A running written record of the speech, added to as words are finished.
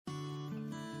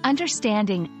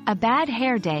Understanding a bad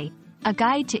hair day, a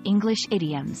guide to English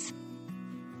idioms.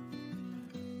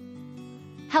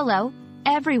 Hello,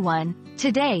 everyone.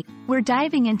 Today, we're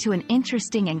diving into an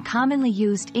interesting and commonly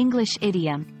used English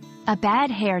idiom, a bad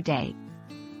hair day.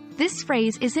 This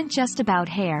phrase isn't just about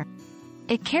hair.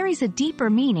 It carries a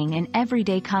deeper meaning in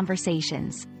everyday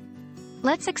conversations.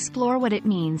 Let's explore what it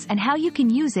means and how you can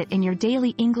use it in your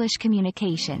daily English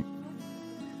communication.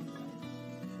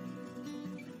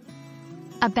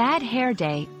 A bad hair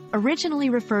day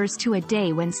originally refers to a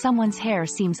day when someone's hair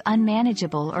seems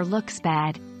unmanageable or looks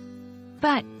bad.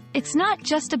 But it's not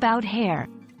just about hair.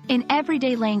 In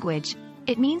everyday language,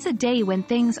 it means a day when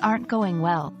things aren't going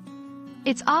well.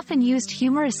 It's often used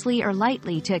humorously or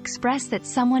lightly to express that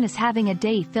someone is having a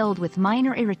day filled with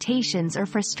minor irritations or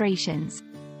frustrations.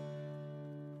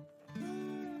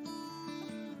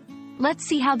 Let's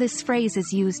see how this phrase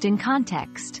is used in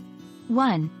context.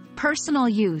 1. Personal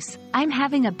use. I'm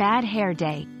having a bad hair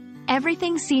day.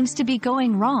 Everything seems to be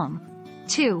going wrong.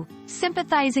 2.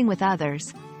 Sympathizing with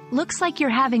others. Looks like you're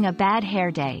having a bad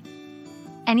hair day.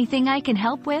 Anything I can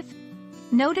help with?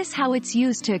 Notice how it's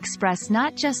used to express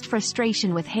not just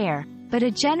frustration with hair, but a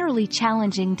generally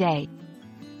challenging day.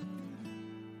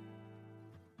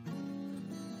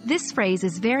 This phrase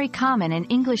is very common in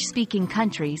English-speaking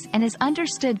countries and is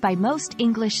understood by most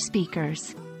English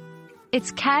speakers.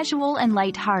 It's casual and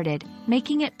light-hearted,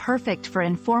 making it perfect for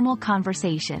informal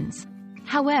conversations.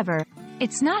 However,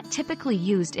 it's not typically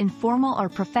used in formal or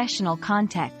professional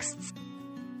contexts.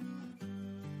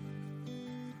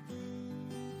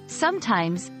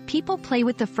 Sometimes, people play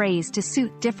with the phrase to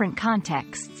suit different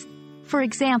contexts. For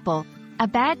example, a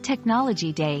bad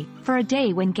technology day, for a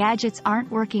day when gadgets aren't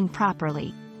working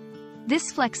properly. This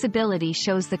flexibility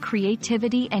shows the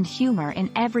creativity and humor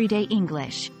in everyday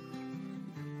English.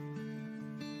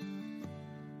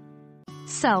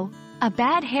 So, a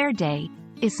bad hair day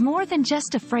is more than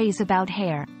just a phrase about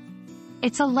hair.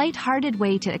 It's a light-hearted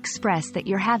way to express that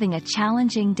you're having a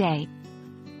challenging day.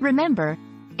 Remember,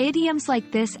 idioms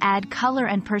like this add color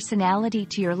and personality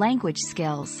to your language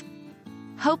skills.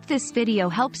 Hope this video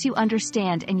helps you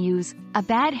understand and use a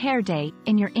bad hair day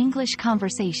in your English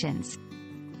conversations.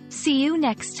 See you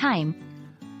next time.